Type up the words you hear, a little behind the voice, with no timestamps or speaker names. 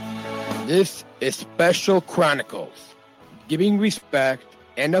This is Special Chronicles, giving respect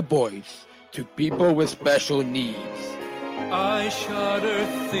and a voice to people with special needs. I shudder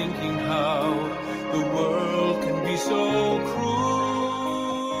thinking how the world can be so cruel.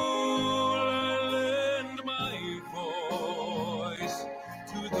 I lend my voice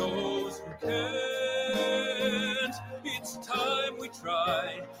to those who can't. It's time we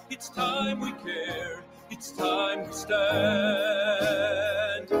tried, it's time we cared, it's time we stand.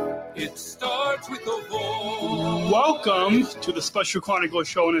 It starts with a voice. Welcome to the Special Chronicles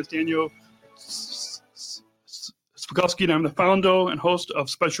show, and it's Daniel Spagowski, and I'm the founder and host of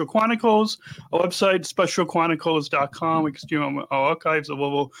Special Chronicles. Our website, specialchronicles.com. We can stream our archives of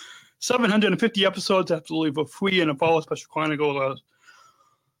over 750 episodes absolutely for free, and to follow Special Chronicles.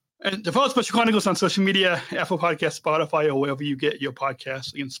 And to follow Special Chronicles on social media, Apple Podcasts, Spotify, or wherever you get your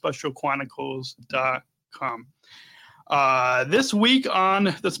podcasts, in specialchronicles.com. This week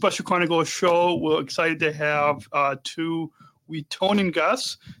on the Special Chronicles show, we're excited to have two returning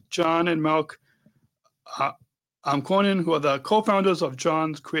guests, John and Mark Cronin, who are the co-founders of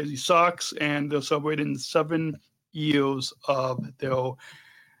John's Crazy Socks, and they're celebrating 7 years of their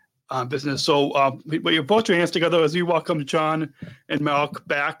business. So put your both your hands together as we welcome John and Mark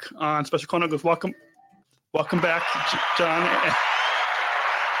back on Special Chronicles. Welcome back, John.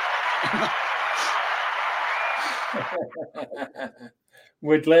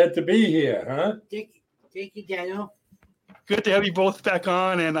 We're glad to be here, huh? Thank you, Daniel. Good to have you both back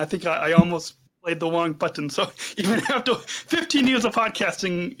on, and I think I almost played the wrong button. So even after 15 years of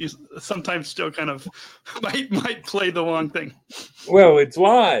podcasting, you sometimes still kind of might play the wrong thing. Well, it's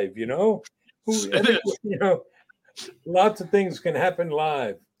live, you know. Lots of things can happen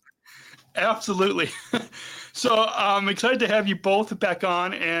live. Absolutely. So I'm excited to have you both back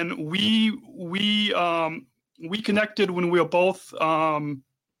on, and we connected when we were both in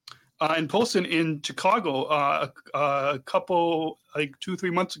person in Chicago a couple, like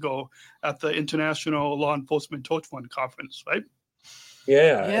 2-3 months ago at the International Law Enforcement Torch Fund Conference, right?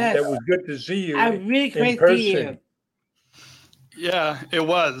 Yeah, Yes. that was good to see you I'm really in great to person. see you. Yeah, it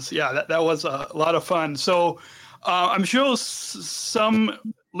was. Yeah, that was a lot of fun. So I'm sure some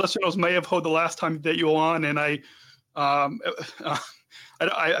listeners may have heard the last time that you were on, and I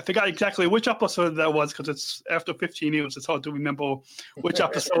forgot exactly which episode that was because it's after 15 years. It's hard to remember which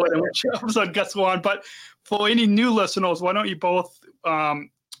episode and which episode gets on. But for any new listeners, why don't you both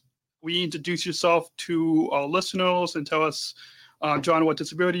reintroduce yourself to our listeners and tell us, John, what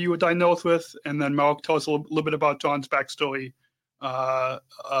disability you were diagnosed with, and then Mark, tell us a little bit about John's backstory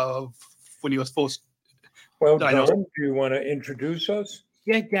of when he was first diagnosed. John, do you want to introduce us?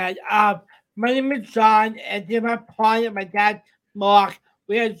 Yeah, Dad. My name is John, and then my partner, my dad, Mark.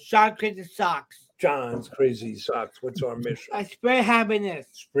 We are John's Crazy Socks. John's Crazy Socks. What's our mission? I spread happiness.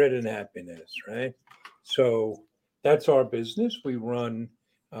 Spreading happiness, right? So that's our business. We run,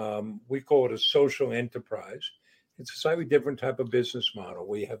 we call it a social enterprise. It's a slightly different type of business model.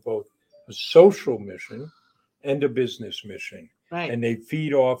 We have both a social mission and a business mission, Right. and they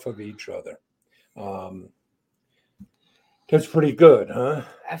feed off of each other. That's pretty good, huh?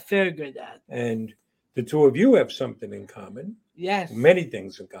 I feel good, Dad. And the two of you have something in common. Yes. Many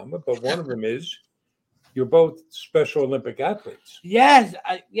things in common, but one of them is you're both Special Olympic athletes. Yes.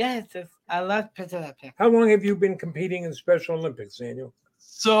 I love Pt2. How long have you been competing in Special Olympics, Daniel?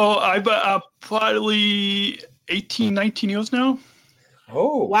 So I've probably 18, 19 years now.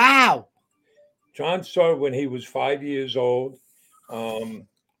 Oh, Wow. John started when he was 5 years old,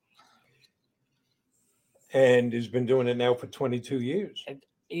 and has been doing it now for 22 years.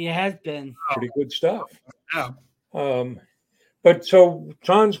 It has been. Pretty good stuff. Yeah. But so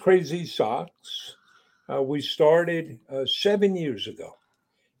John's Crazy Socks, we started 7 years ago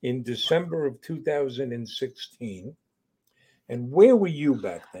in December of 2016. And where were you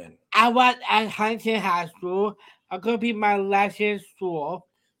back then? I was at Huntington High School. I'm going to be my last year in school.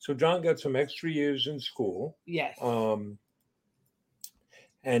 So John got some extra years in school. Yes.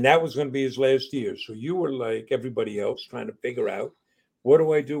 And that was going to be his last year. So you were like everybody else trying to figure out, what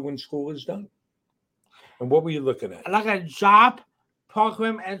do I do when school is done? And what were you looking at? I like a job,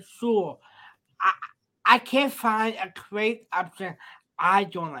 program, and school. I can't find a great option I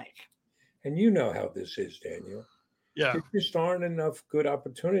don't like. And you know how this is, Daniel. Yeah. There just aren't enough good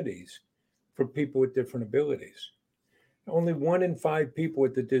opportunities for people with different abilities. Only 1 in 5 people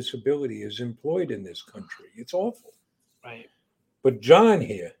with a disability is employed in this country. It's awful. Right. But John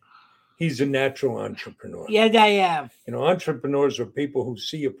here, he's a natural entrepreneur. Yes, I am. You know, entrepreneurs are people who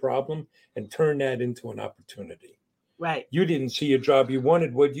see a problem and turn that into an opportunity. Right. You didn't see a job you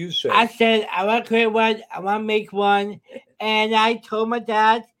wanted. What'd you say? I said, I want to create one. I want to make one. And I told my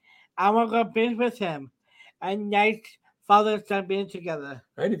dad, I want to go binge with him. A nice father and son being together.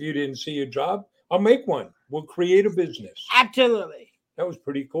 Right? If you didn't see a job, I'll make one. We'll create a business. Absolutely. That was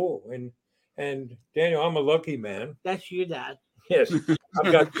pretty cool. And Daniel, I'm a lucky man. That's you, Dad. Yes,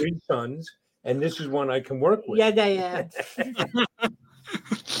 I've got 3 sons, and this is one I can work with. Yeah, yeah.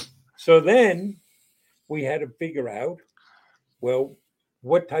 So then we had to figure out, well,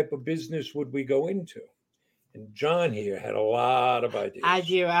 what type of business would we go into? And John here had a lot of ideas. I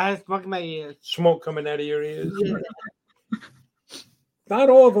do. I was smoking my ears. Smoke coming out of your ears? Yeah. Not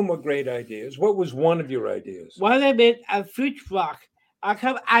all of them were great ideas. What was one of your ideas? One of it, a food truck. I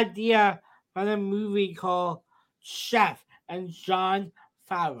have an idea from a movie called Chef and John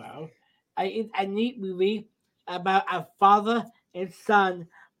Favreau. A neat movie about a father and son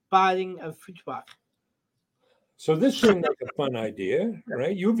buying a food truck. So this seemed like a fun idea,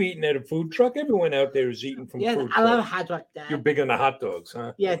 right? You've eaten at a food truck. Everyone out there is eating from Yes, food I love trucks. hot dog, Dad. You're big on the hot dogs,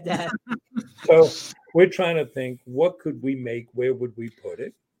 huh? Yeah, Dad. So we're trying to think, what could we make? Where would we put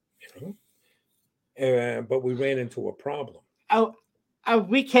it? You know? But we ran into a problem. Oh,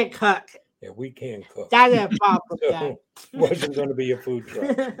 we can't cook. Yeah, we can't cook. That's a problem, So Dad. it wasn't going to be a food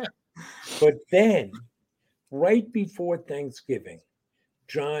truck. But then, right before Thanksgiving,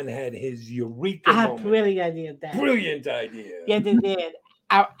 John had his eureka I have moment. brilliant idea, Dad. Brilliant idea. Yeah, they did.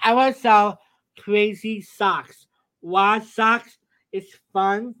 I want to sell crazy socks. Wild socks. It's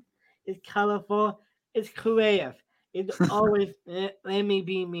fun. It's colorful. It's creative. It's always let me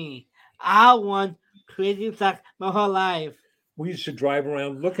be me. I want crazy socks my whole life. We used to drive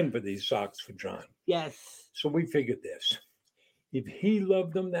around looking for these socks for John. Yes. So we figured this. If he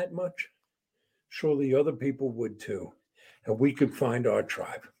loved them that much, surely other people would too. And we could find our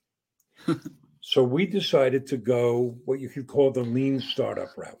tribe. So we decided to go what you could call the lean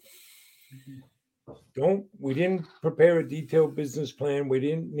startup route. We didn't prepare a detailed business plan. We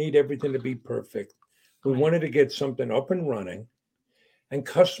didn't need everything to be perfect. We wanted to get something up and running, and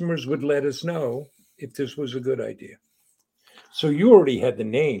customers would let us know if this was a good idea. So you already had the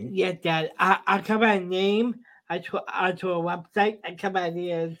name. Yeah, Dad. I come by a name. I to a website. I come by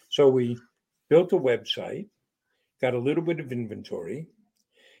ideas. So we built a website, got a little bit of inventory.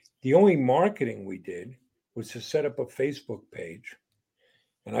 The only marketing we did was to set up a Facebook page,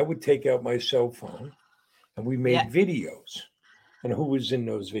 and I would take out my cell phone, and we made videos. And who was in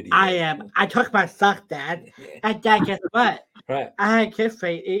those videos? I am. I took my sock, Dad. And Dad, guess what? Right. I had kids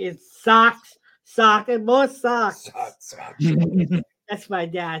say it's socks, and more socks. Socks. That's my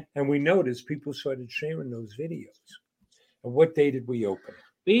dad. And we noticed people started sharing those videos. And what day did we open?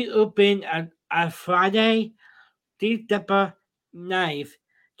 We opened on Friday, December 9th,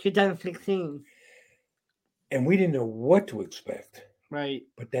 2016. And we didn't know what to expect. Right.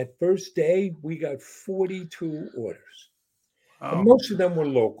 But that first day, we got 42 orders. Oh. And most of them were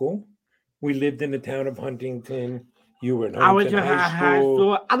local. We lived in the town of Huntington. You were in I went Huntington to High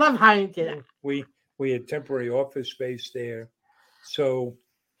School. I love Huntington. We had temporary office space there. So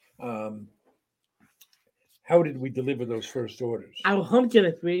how did we deliver those first orders? Our home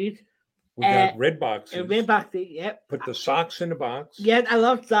delivery. We got red boxes. And red boxes, yep. Put the socks in the box. Yes, I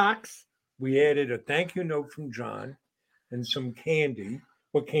love socks. We added a thank you note from John and some candy.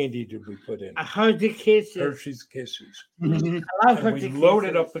 What candy did we put in? Hershey's Kisses. Hershey's Kisses. I love And we Hershey's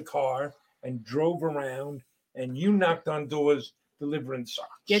loaded Kisses. up the car and drove around, and you knocked on doors delivering socks.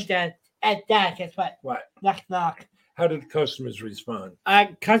 Get that. At that, guess what? What? Knock, knock. How did customers respond?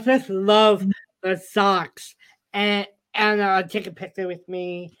 Customers love the socks. And take a picture with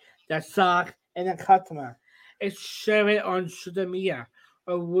me, the sock, and the customer. And share it on social media.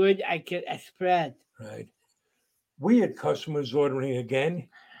 Or would I get a spread? Right. We had customers ordering again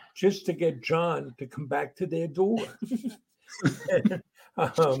just to get John to come back to their door.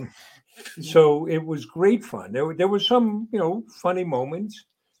 So it was great fun. There were some, funny moments,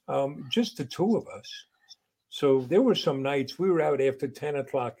 just the two of us. So there were some nights we were out after 10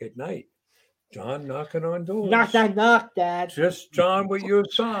 o'clock at night. John knocking on doors. Knock, knock, knock, Dad. Just John with your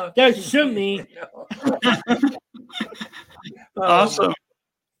socks. Don't shoot me. Awesome.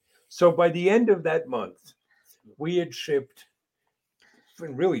 So by the end of that month, we had shipped,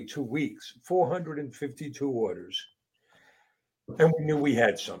 in really 2 weeks, 452 orders. And we knew we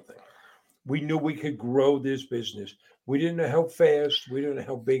had something. We knew we could grow this business. We didn't know how fast, we didn't know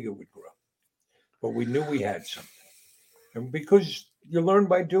how big it would grow. But we knew we had something. And because you learn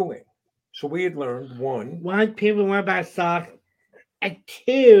by doing. So we had learned, one, people want to buy socks. And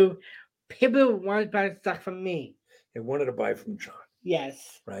two, people want to buy socks from me. they wanted to buy from John,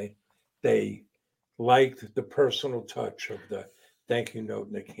 Yes. right? They liked the personal touch of the thank you note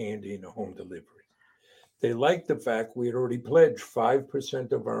and the candy and the home delivery. they liked the fact we had already pledged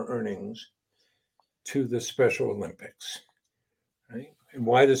 5% of our earnings to the Special Olympics. Right? And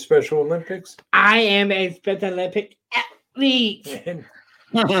why the Special Olympics? I am a Special Olympic athlete. And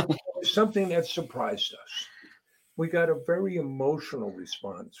it was something that surprised us. We got a very emotional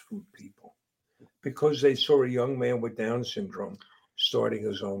response from people because they saw a young man with Down syndrome starting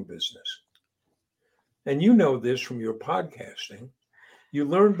his own business. And you know this from your podcasting. You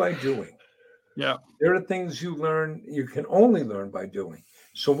learn by doing. Yeah. There are things you learn, you can only learn by doing.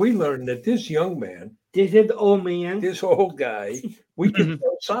 So we learned that this young man, This is old man. this old guy, we can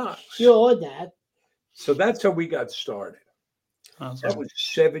sell socks. You owe that. So that's how we got started. Awesome. That was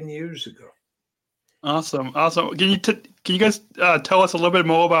 7 years ago. Awesome. Can you guys tell us a little bit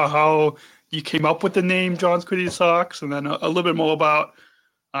more about how you came up with the name John's Crazy Socks, and then a little bit more about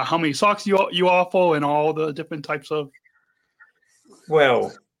how many socks you offer and all the different types of?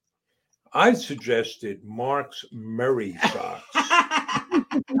 Well, I suggested Mark's Murray socks.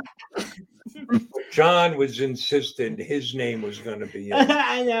 John was insistent his name was going to be in it.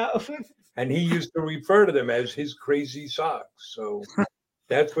 I know. And he used to refer to them as his crazy socks. So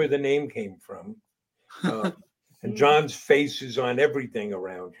that's where the name came from. And John's face is on everything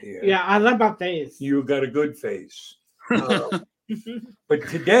around here. Yeah, I love my face. You got a good face. But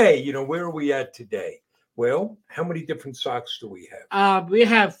today, where are we at today? Well, how many different socks do we have? We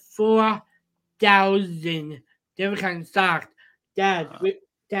have 4,000 different kinds of socks. That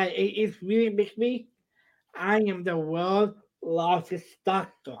it really makes me. I am the world's largest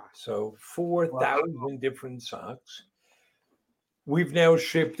sock store. So 4,000 different socks. We've now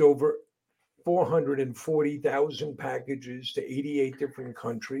shipped over 440,000 packages to 88 different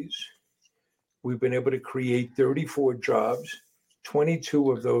countries. We've been able to create 34 jobs.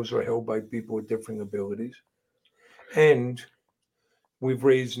 22 of those are held by people with different abilities. And we've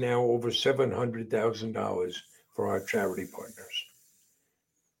raised now over $700,000 for our charity partners.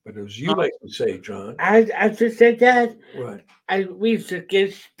 But as you like to say, John. I just said that. What? We should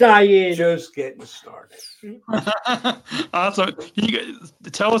get started. Just getting started. Awesome. Can you guys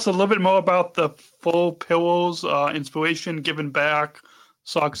tell us a little bit more about the full pillows, inspiration, giving back,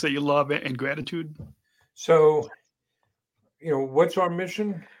 socks that you love, and gratitude? So, what's our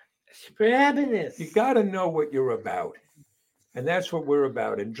mission? Spread happiness. You got to know what you're about. And that's what we're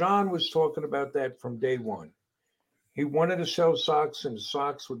about. And John was talking about that from day one. He wanted to sell socks, and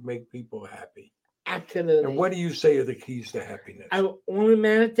socks would make people happy. Absolutely. And what do you say are the keys to happiness? I only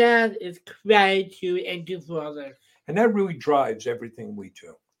manage that is gratitude and do for others. And that really drives everything we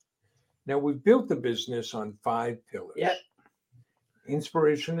do. Now, we've built the business on 5 pillars. Yep.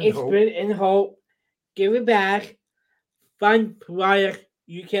 Inspiration and hope. Inspiration and hope. Give it back. Fun product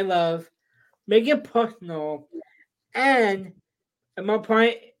you can love. Make it personal. And my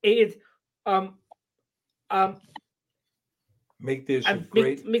point is make this a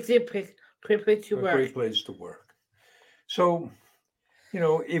great place to work. Great place to work. So,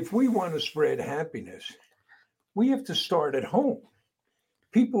 if we want to spread happiness, we have to start at home.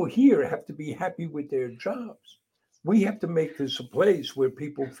 People here have to be happy with their jobs. We have to make this a place where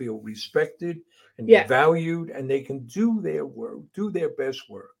people feel respected and valued, and they can do their work, do their best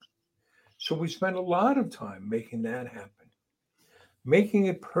work. So we spend a lot of time making that happen, making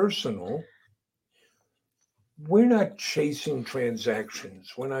it personal. We're not chasing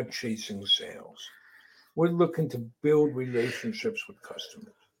transactions. We're not chasing sales. We're looking to build relationships with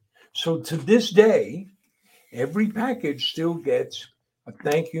customers. So to this day, every package still gets a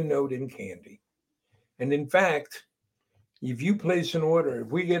thank you note and candy. And in fact, if you place an order, if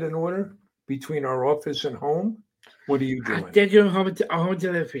we get an order between our office and home, what are you doing? They're doing home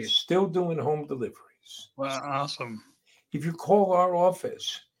deliveries. Still doing home deliveries. Wow, awesome. If you call our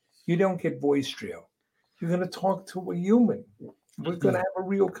office, you don't get voice jail. You're going to talk to a human. We're going to have a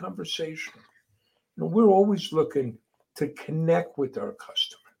real conversation. We're always looking to connect with our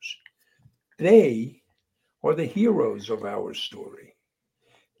customers. They are the heroes of our story.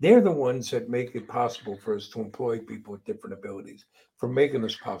 They're the ones that make it possible for us to employ people with different abilities, for making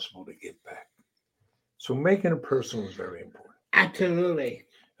us possible to give back. So making it personal is very important. Absolutely.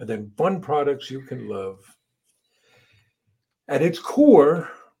 And then fun products you can love. At its core,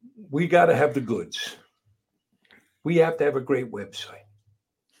 we got to have the goods. We have to have a great website.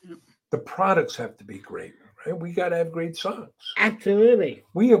 The products have to be great, right? We got to have great socks. Absolutely.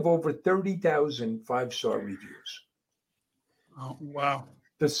 We have over 30,000 5-star reviews. Oh, wow.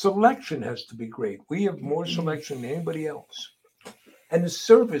 The selection has to be great. We have more selection than anybody else. And the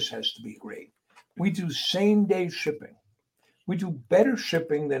service has to be great. We do same-day shipping. We do better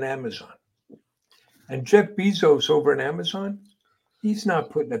shipping than Amazon. And Jeff Bezos over at Amazon, He's not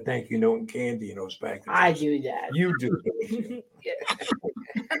putting a thank you note and candy in those packages. I do that. You do.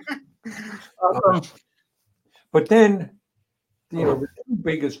 Awesome. But then, the two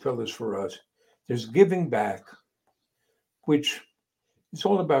biggest pillars for us, there's giving back, which is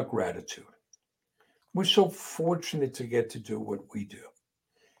all about gratitude. We're so fortunate to get to do what we do.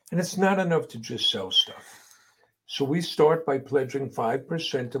 And it's not enough to just sell stuff. So we start by pledging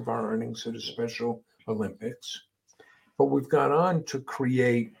 5% of our earnings to the Special Olympics. But we've gone on to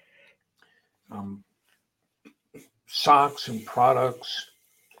create socks and products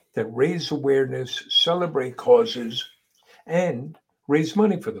that raise awareness, celebrate causes, and raise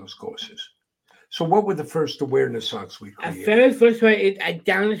money for those causes. So what were the first awareness socks we At created? very first one is a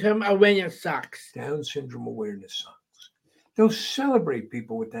Down syndrome awareness socks. Down syndrome awareness socks. They'll celebrate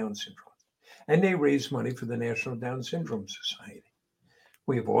people with Down syndrome. And they raise money for the National Down Syndrome Society.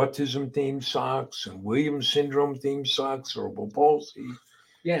 We have autism-themed socks and Williams syndrome-themed socks, cerebral palsy.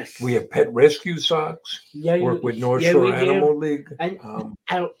 Yes. We have pet rescue socks. Yeah, Work with North Shore Animal League. And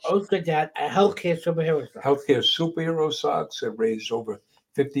I also got a healthcare superhero socks. Healthcare superhero socks that raised over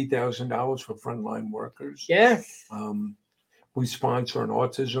 $50,000 for frontline workers. Yes. We sponsor an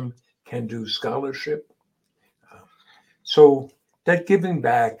autism can-do scholarship. So that giving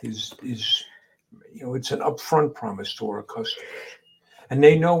back is it's an upfront promise to our customers. And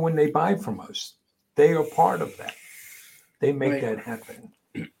they know when they buy from us, they are part of that. They make that happen.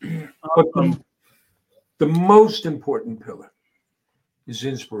 But the most important pillar is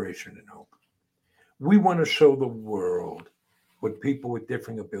inspiration and hope. We want to show the world what people with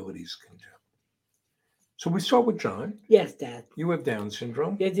different abilities can do. So we start with John. Yes, Dad. You have Down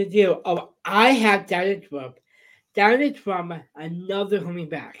syndrome. Yes, I do. Oh, I have Down syndrome. Down syndrome, another homing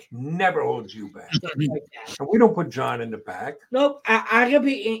back. Never holds you back. Just like that. And we don't put John in the back. Nope, I could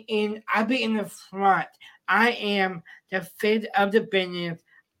be I'll be in the front. I am the face of the business.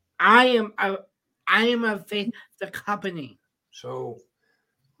 I am a face of the company. So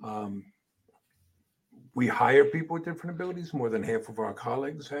we hire people with different abilities. More than half of our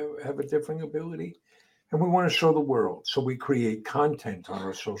colleagues have a different ability. And we want to show the world. So we create content on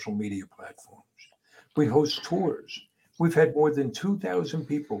our social media platforms. We host tours. We've had more than 2,000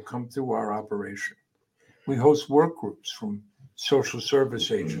 people come through our operation. We host work groups from social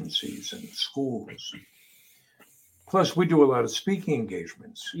service agencies and schools. Plus, we do a lot of speaking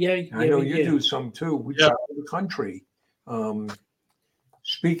engagements. Yeah, I know you do some too. We travel the country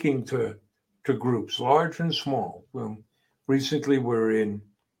speaking to groups, large and small. Recently, we're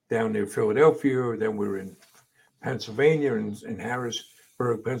down near Philadelphia, then we're in Pennsylvania, in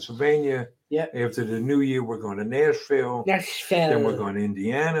Harrisburg, Pennsylvania. Yeah. After the new year, we're going to Nashville. Then we're going to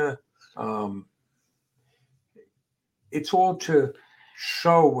Indiana. It's all to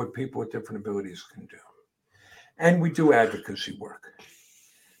show what people with different abilities can do. And we do advocacy work.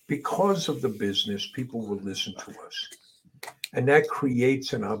 Because of the business, people will listen to us. And that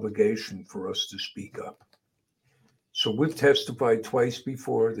creates an obligation for us to speak up. So we've testified twice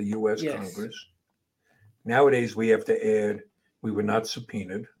before the U.S. Congress. Nowadays, we have to add, we were not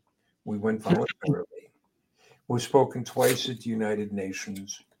subpoenaed. We went voluntarily. We've spoken twice at the United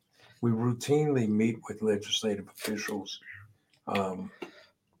Nations. We routinely meet with legislative officials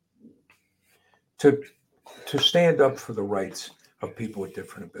to stand up for the rights of people with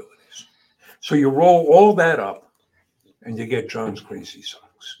different abilities. So you roll all that up, and you get John's crazy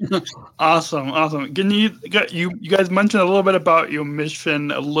socks. Awesome. Can you guys mentioned a little bit about your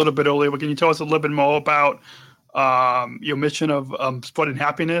mission a little bit earlier, but can you tell us a little bit more about your mission of spreading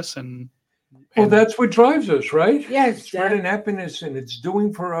happiness and well, that's what drives us, right? Yes, spreading happiness, and it's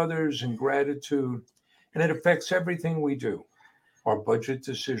doing for others and gratitude, and it affects everything we do, our budget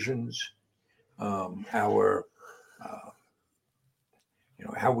decisions, our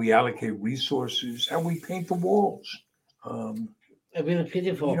how we allocate resources, how we paint the walls. Really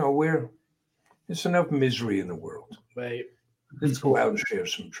pitiful. There's enough misery in the world. Right. Let's go out and share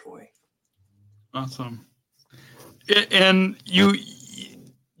some joy. Awesome. And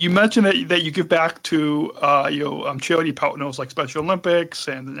you mentioned that you give back to your charity partners like Special Olympics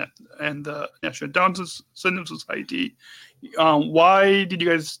and the National Down Syndrome Society. Why did you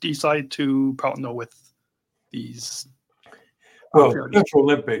guys decide to partner with these? Well, Special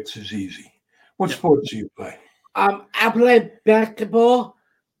Olympics is easy. What sports do you play? I play basketball,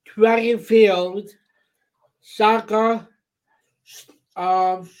 track and field, soccer.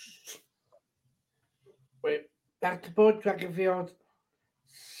 Basketball, track and field,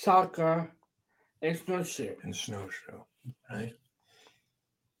 soccer, and snowshoe. Right?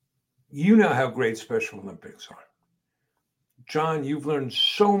 You know how great Special Olympics are. John, you've learned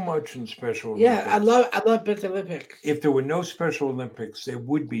so much in Special Yeah, Olympics. I love Big Olympics. If there were no Special Olympics, there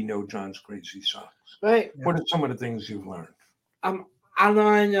would be no John's Crazy Socks. Right. What are some of the things you've learned? I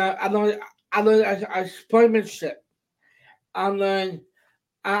learned sportsmanship. I'm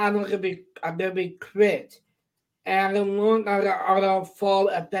gonna be quit, and I learned how to fall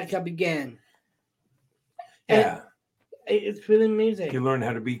back up again. Yeah. It's really amazing. You learn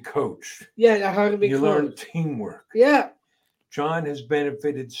how to be coached. Yeah, how to be You coached. learn teamwork. Yeah. John has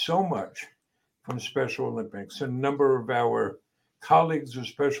benefited so much from Special Olympics. A number of our colleagues are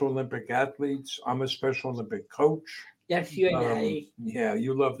Special Olympic athletes. I'm a Special Olympic coach. Yes, you and I. Yeah,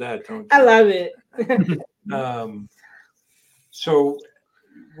 you love that, don't you? I love it. So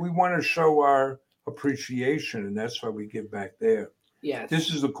we want to show our appreciation, and that's why we give back there. Yes. This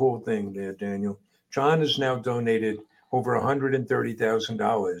is the cool thing there, Daniel. John has now donated over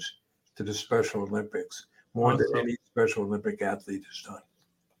 $130,000 to the Special Olympics, more than any Special Olympic athlete has done.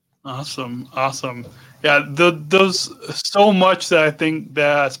 Awesome. Yeah, those so much that I think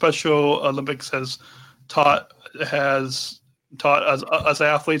that Special Olympics has taught us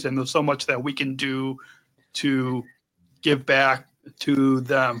athletes, and there's so much that we can do to give back to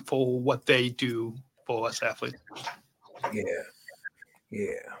them for what they do for us athletes.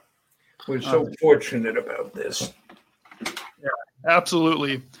 Yeah. We're so fortunate about this. Yeah,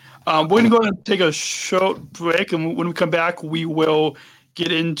 absolutely. We're going to go and take a short break, and when we come back, we will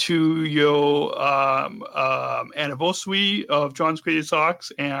get into your anniversary of John's Crazy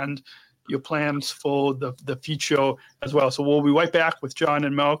Socks and your plans for the future as well. So we'll be right back with John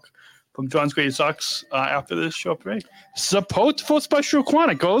and Milk from John's Crazy Socks after this short break. Support for Special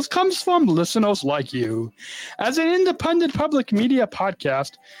Chronicles comes from listeners like you. As an independent public media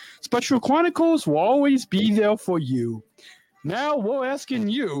podcast, Special Chronicles will always be there for you. Now we're asking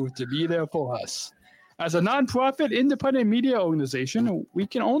you to be there for us. As a nonprofit independent media organization, we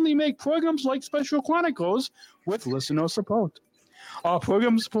can only make programs like Special Chronicles with listener support. Our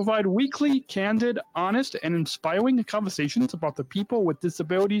programs provide weekly, candid, honest, and inspiring conversations about the people with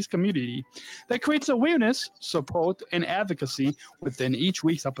disabilities community that creates awareness, support, and advocacy within each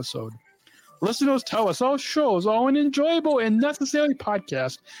week's episode. Listeners tell us our shows are an enjoyable and necessary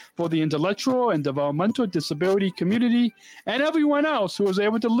podcast for the intellectual and developmental disability community and everyone else who is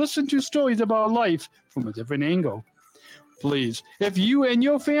able to listen to stories about life from a different angle. Please, if you and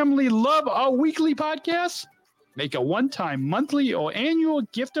your family love our weekly podcasts, make a one-time, monthly, or annual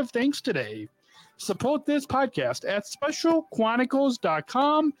gift of thanks today. Support this podcast at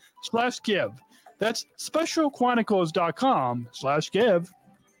specialchronicles.com/give. That's specialchronicles.com/give.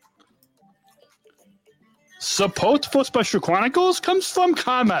 Support for Special Chronicles comes from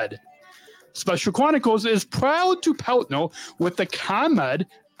ComEd. Special Chronicles is proud to partner with the ComEd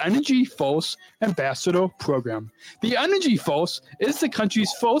Energy Force Ambassador Program. The Energy Force is the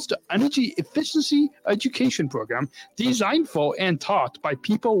country's first energy efficiency education program designed for and taught by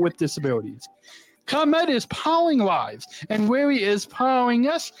people with disabilities. ComEd is powering lives, and Wary is powering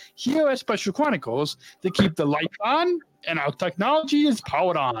us here at Special Chronicles to keep the lights on and our technology is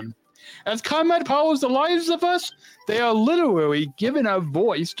powered on. As ComEd powers the lives of us, they are literally giving a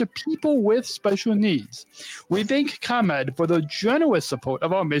voice to people with special needs. We thank ComEd for the generous support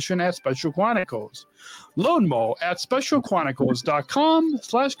of our mission at Special Chronicles. Learn more at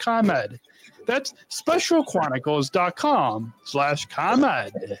specialchronicles.com/ComEd. That's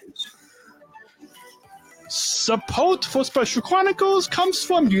specialchronicles.com/ComEd. Support for Special Chronicles comes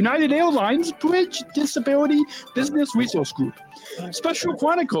from United Airlines Bridge Disability Business Resource Group. Special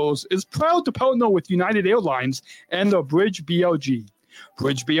Chronicles is proud to partner with United Airlines and the Bridge BLG.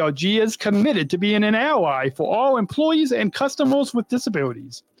 Bridge BLG is committed to being an ally for all employees and customers with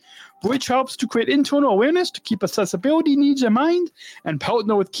disabilities. Bridge helps to create internal awareness to keep accessibility needs in mind and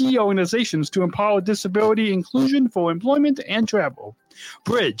partner with key organizations to empower disability inclusion for employment and travel.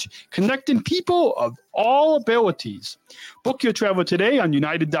 Bridge, connecting people of all abilities. Book your travel today on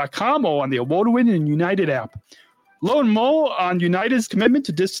United.com or on the award-winning United app. Learn more on United's commitment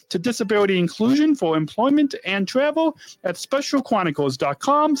to disability inclusion for employment and travel at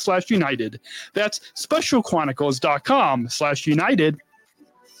specialchronicles.com/United. That's specialchronicles.com/United.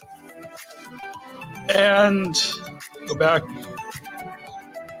 And go back.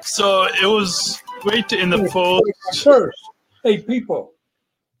 So it was great to in the first. Hey, people,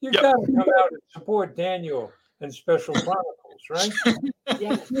 you got to come out and support Daniel and Special Chronicles, right?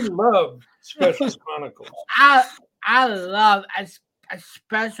 Yes. You love Special Chronicles. I love a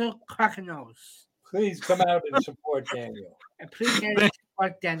Special Chronicles. Please come out and support Daniel. And please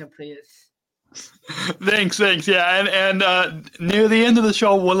support Daniel, please. Thanks. Yeah, and near the end of the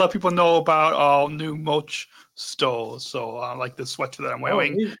show, we'll let people know about our new merch stole. So like the sweater that I'm Oh,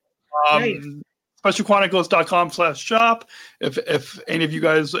 wearing. neat. SpecialChronicles.com/shop. If any of you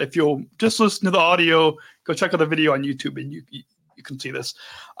guys, if you'll just listen to the audio, go check out the video on YouTube and you can see this.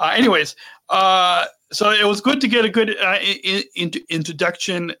 Anyways, so it was good to get a good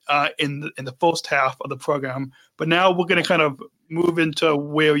introduction in the first half of the program. But now we're going to kind of move into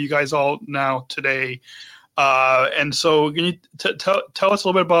where you guys are now today. And so can you tell us a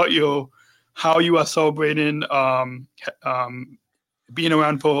little bit about how you are celebrating being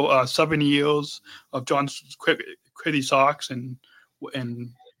around for 7 years of John's Crazy Socks and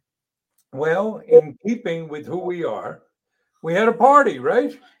Well, in keeping with who we are, we had a party,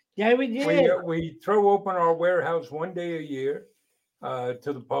 right? Yeah, we did. We throw open our warehouse one day a year to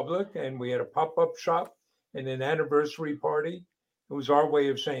the public, and we had a pop-up shop and an anniversary party. It was our way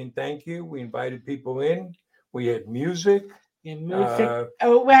of saying thank you. We invited people in. We had music. We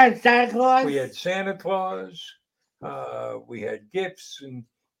had Santa Claus. We had Santa Claus. We had gifts and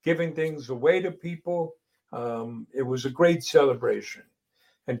giving things away to people. It was a great celebration.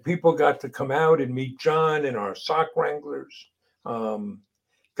 And people got to come out and meet John and our sock wranglers.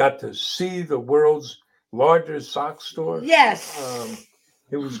 Got to see the world's largest sock store. Yes.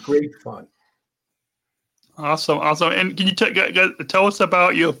 It was great fun. Awesome. And can you tell us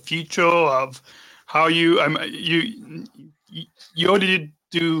about your future of how you already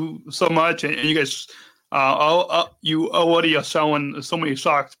do so much, and you guys you already are selling so many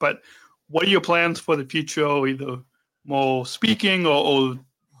socks, but what are your plans for the future, either more speaking or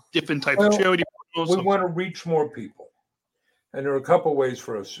different types of charity? We want to reach more people. And there are a couple ways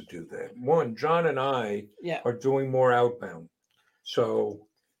for us to do that. One, John and I are doing more outbound. So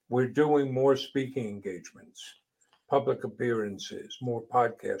we're doing more speaking engagements, public appearances, more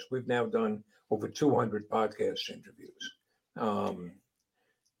podcasts. We've now done over 200 podcast interviews.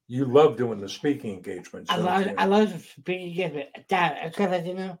 You love doing the speaking engagements. I love the speaking engagement. Dad, because I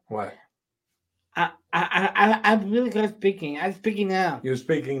didn't know. What? I'm really good at speaking. I'm speaking now. You're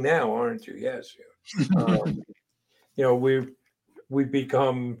speaking now, aren't you? Yes. We've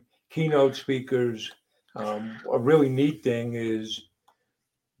become keynote speakers. A really neat thing is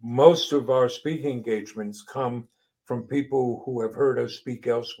most of our speaking engagements come from people who have heard us speak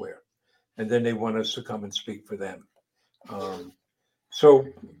elsewhere, and then they want us to come and speak for them. So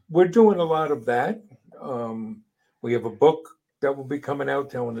we're doing a lot of that. We have a book that will be coming out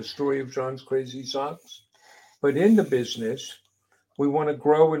telling the story of John's Crazy Socks. But in the business, we want to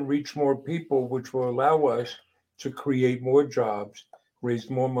grow and reach more people, which will allow us to create more jobs, raise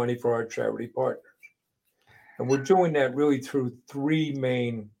more money for our charity partners. And we're doing that really through three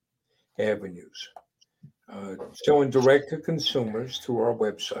main avenues. Selling direct to consumers through our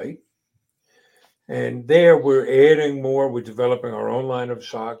website. And there we're adding more. We're developing our own line of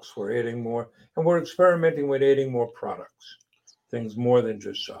socks. We're adding more. And we're experimenting with adding more products, things more than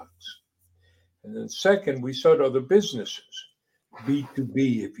just socks. And then second, we sell to other businesses,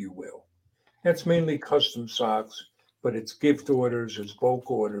 B2B, if you will. That's mainly custom socks, but it's gift orders, it's bulk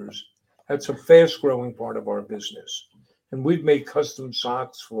orders. That's a fast-growing part of our business. And we've made custom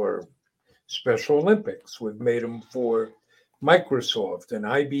socks for Special Olympics. We've made them for Microsoft and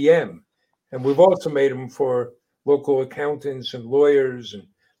IBM. And we've also made them for local accountants and lawyers and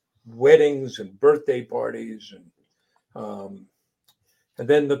weddings and birthday parties. And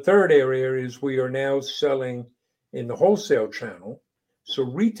then the third area is we are now selling in the wholesale channel, so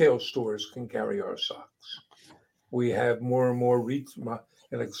retail stores can carry our socks. We have more and more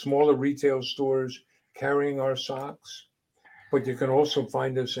smaller retail stores carrying our socks, but you can also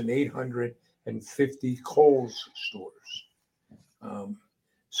find us in 850 Kohl's stores.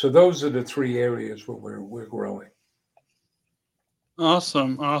 So those are the three areas where we're growing.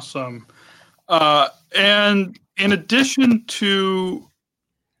 Awesome. And in addition to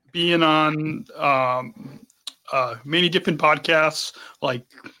being on many different podcasts like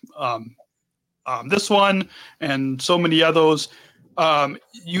this one and so many others, I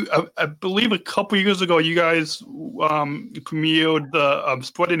believe a couple years ago you guys premiered the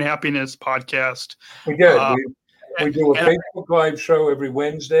Spreading Happiness podcast. We did. We do a Facebook Live show every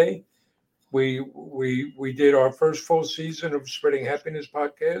Wednesday. We did our first full season of Spreading Happiness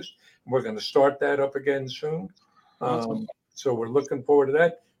podcast. We're going to start that up again soon. Awesome. So we're looking forward to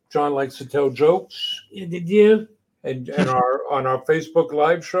that. John likes to tell jokes. Yeah, did you? And on our Facebook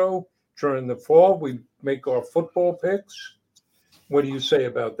Live show during the fall, we make our football picks. What do you say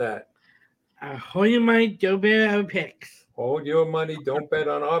about that? Hold your money, don't bet on picks. Hold your money, don't bet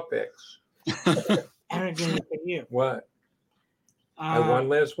on our picks. I'm going to you. What? I won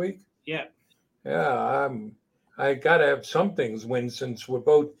last week? Yeah. Yeah, I got to have some things win since we're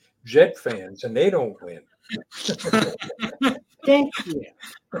both Jet fans and they don't win. Thank you.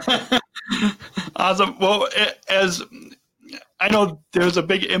 Awesome. Well, as I know, there's a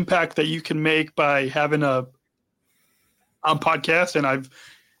big impact that you can make by having a podcast, and I've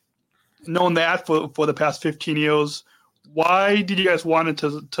known that for the past 15 years. Why did you guys want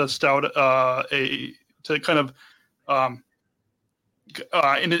to start to kind of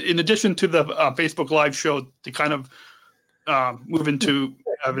in addition to the Facebook Live show to kind of move into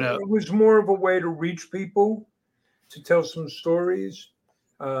having a? It was more of a way to reach people, to tell some stories,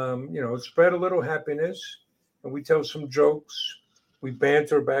 spread a little happiness, and we tell some jokes. We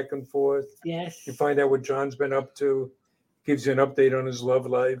banter back and forth. Yes. You find out what John's been up to. Gives you an update on his love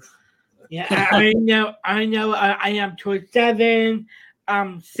life. Yeah, I know. I am 27.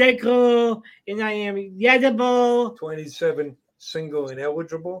 I'm single, and I am edible. 27, single and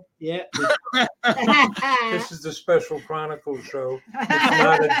eligible. Yeah. This is the Special Chronicles show. It's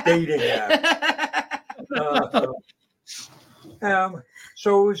not a dating app.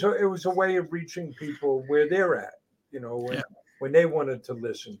 So it was a way of reaching people where they're at, when they wanted to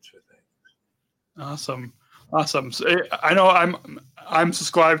listen to things. Awesome. So I know I'm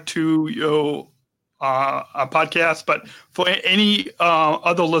subscribed to your a podcast, but for any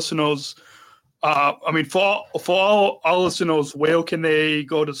other listeners, for all our listeners, where can they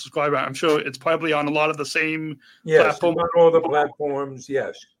go to subscribe? I'm sure it's probably on a lot of the same platforms. On all the platforms,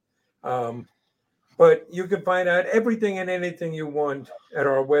 yes. But you can find out everything and anything you want at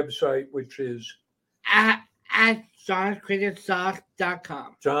our website, which is at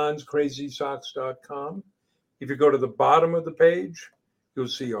johnscrazysocks.com. johnscrazysocks.com. If you go to the bottom of the page, you'll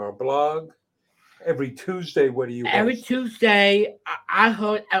see our blog. Every Tuesday, what do you host? Every Tuesday, I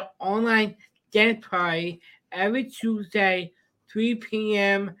host an online dance party. Every Tuesday, 3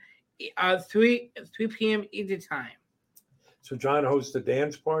 p.m. 3 p.m. either time. So John hosts a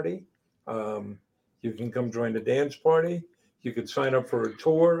dance party. You can come join the dance party. You can sign up for a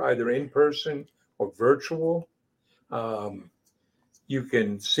tour, either in person or virtual. You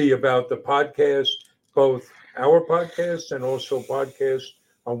can see about the podcast, both our podcast and also podcasts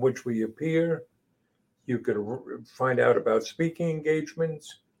on which we appear. You could find out about speaking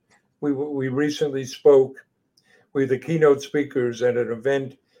engagements. We recently spoke with the keynote speakers at an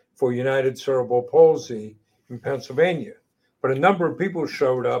event for United Cerebral Palsy in Pennsylvania. But a number of people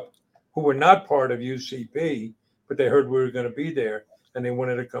showed up who were not part of UCP, but they heard we were going to be there and they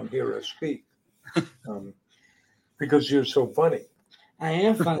wanted to come hear us speak. Because you're so funny. I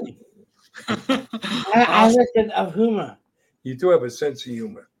am funny. I listen of humor. You do have a sense of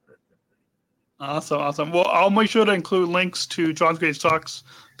humor. Awesome. Well, I'll make sure to include links to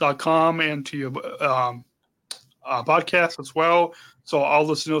johnscrazysocks.com and to your podcast as well, so all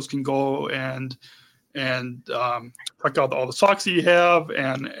listeners can go and check out all the socks that you have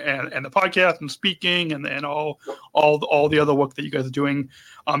and the podcast and speaking and all the other work that you guys are doing.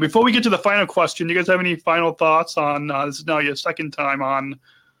 Before we get to the final question, do you guys have any final thoughts on this is now your second time on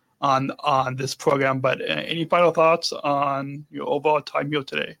this program, but any final thoughts on your overall time here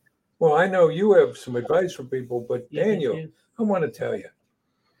today? Well, I know you have some advice for people, but Daniel, I want to tell you,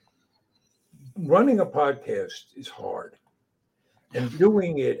 running a podcast is hard, and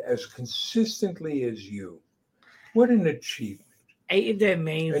doing it as consistently as you, what an achievement. It's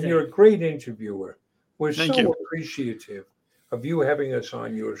amazing. And you're a great interviewer. We're so appreciative of you having us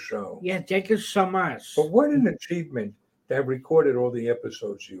on your show. Yeah, thank you so much. But what an achievement to have recorded all the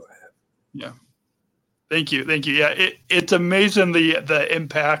episodes you have. Yeah. Thank you. Yeah, it's amazing the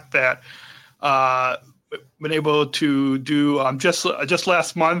impact that been able to do. Just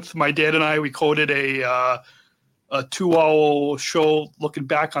last month, my dad and I recorded a 2-hour show looking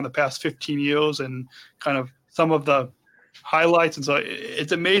back on the past 15 years and kind of some of the highlights. And so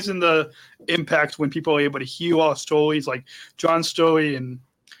it's amazing the impact when people are able to hear our stories, like John's story and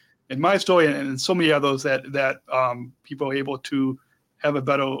my story, and so many others that people are able to have a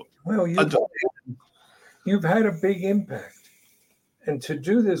better. Well, you've had a big impact, and to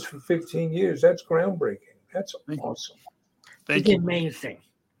do this for 15 years, that's groundbreaking. That's awesome. Thank you. Amazing.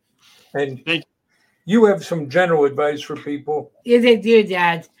 And you have some general advice for people. Yes, I do,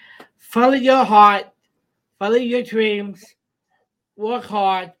 Dad. Follow your heart, follow your dreams, work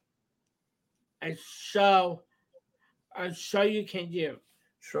hard, and show you can do.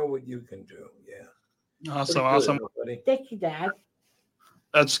 Show what you can do. Yeah. Awesome. Thank you, Dad.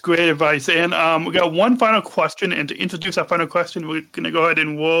 That's great advice. And we got one final question. And to introduce our final question, we're going to go ahead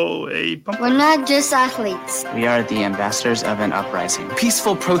and roll a bumper. We're not just athletes. We are the ambassadors of an uprising.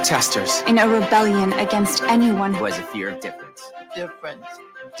 Peaceful protesters. In a rebellion against anyone who has a fear of difference.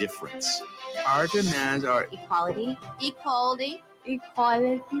 Difference. Our demands are equality,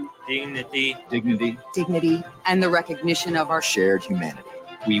 equality, dignity, and the recognition of our shared humanity.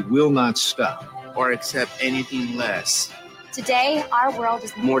 We will not stop or accept anything less. Today, our world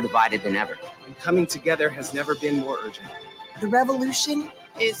is More divided than ever. And coming together has never been more urgent. The revolution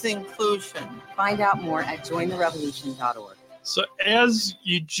is inclusion. Find out more at jointherevolution.org. So as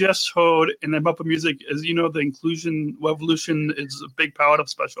you just heard in the Muppet Music, as you know, the inclusion revolution is a big part of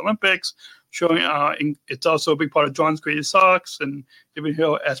Special Olympics. Showing it's also a big part of John's Greatest Socks, and even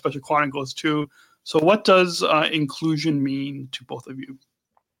here at Special Chronicles too. So what does inclusion mean to both of you?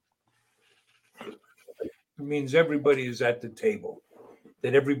 It means everybody is at the table,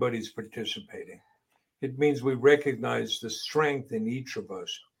 that everybody's participating. It means we recognize the strength in each of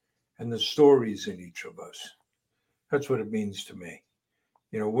us and the stories in each of us. That's what it means to me.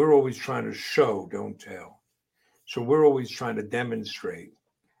 You know, we're always trying to show, don't tell. So we're always trying to demonstrate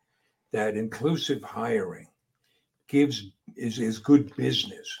that inclusive hiring is good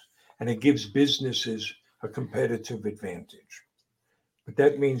business, and it gives businesses a competitive advantage. But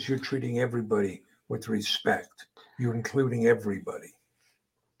that means you're treating everybody with respect. You're including everybody.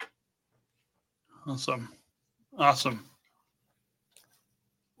 Awesome.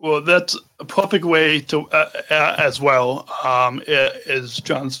 Well, that's a perfect way to, as well, is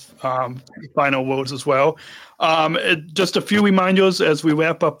John's final words as well. Just a few reminders as we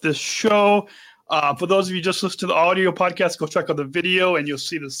wrap up this show. For those of you just listening to the audio podcast, go check out the video and you'll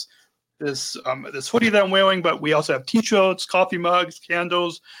see this hoodie that I'm wearing. But we also have t-shirts, coffee mugs,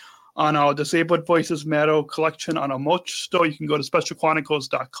 candles on our Disabled Voices Matter collection on our merch store. You can go to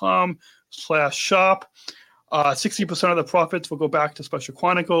specialchronicles.com/shop. 60% of the profits will go back to Special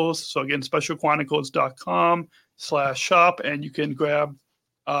Chronicles. So again, specialchronicles.com/shop, and you can grab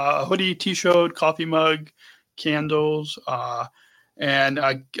a hoodie, t-shirt, coffee mug, candles, and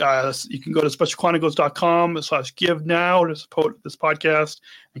you can go to specialchronicles.com/give now to support this podcast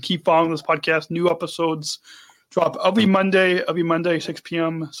and keep following this podcast. New episodes drop every Monday, 6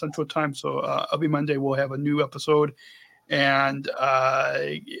 p.m. Central Time. So every Monday we'll have a new episode. And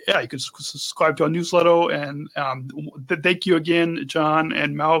you can subscribe to our newsletter. And thank you again, John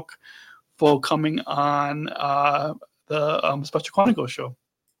and Malk, for coming on the Special Chronicles show.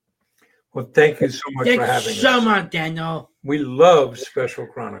 Well, thank you so much for having us. Thanks so much, Daniel. We love Special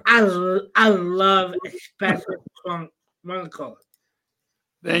Chronicles. I love Special Chronicles.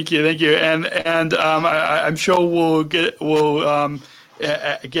 Thank you, and I'm sure we'll get a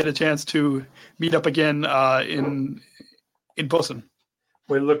chance to meet up again in person.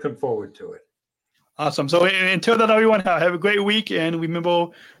 We're looking forward to it. Awesome. So until then, everyone, have a great week, and remember,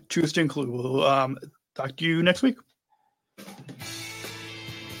 choose to include. We'll talk to you next week.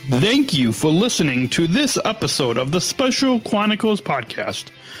 Thank you for listening to this episode of the Special Chronicles podcast.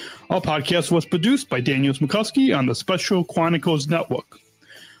 Our podcast was produced by Daniel Smukowski on the Special Chronicles Network.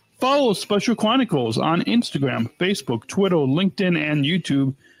 Follow Special Chronicles on Instagram, Facebook, Twitter, LinkedIn, and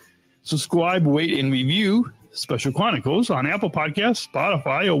YouTube. Subscribe, rate, and review Special Chronicles on Apple Podcasts,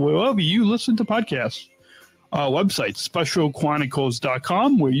 Spotify, or wherever you listen to podcasts. Our website,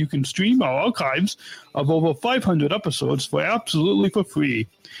 specialchronicles.com, where you can stream our archives of over 500 episodes for free.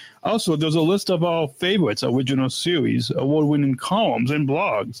 Also, there's a list of our favorites, original series, award-winning columns, and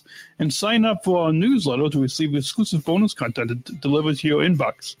blogs. And sign up for our newsletter to receive exclusive bonus content delivered to your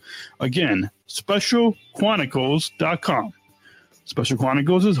inbox. Again, specialchronicles.com. Special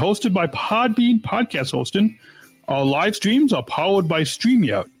Chronicles is hosted by Podbean Podcast Hosting. Our live streams are powered by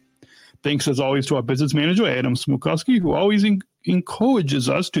StreamYard. Thanks as always to our business manager, Adam Smukowski, who always encourages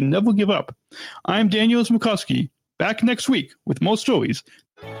us to never give up. I'm Daniel Smukowski, back next week with more stories.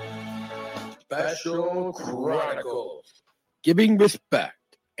 Special Chronicles, giving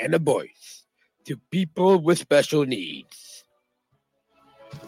respect and a voice to people with special needs.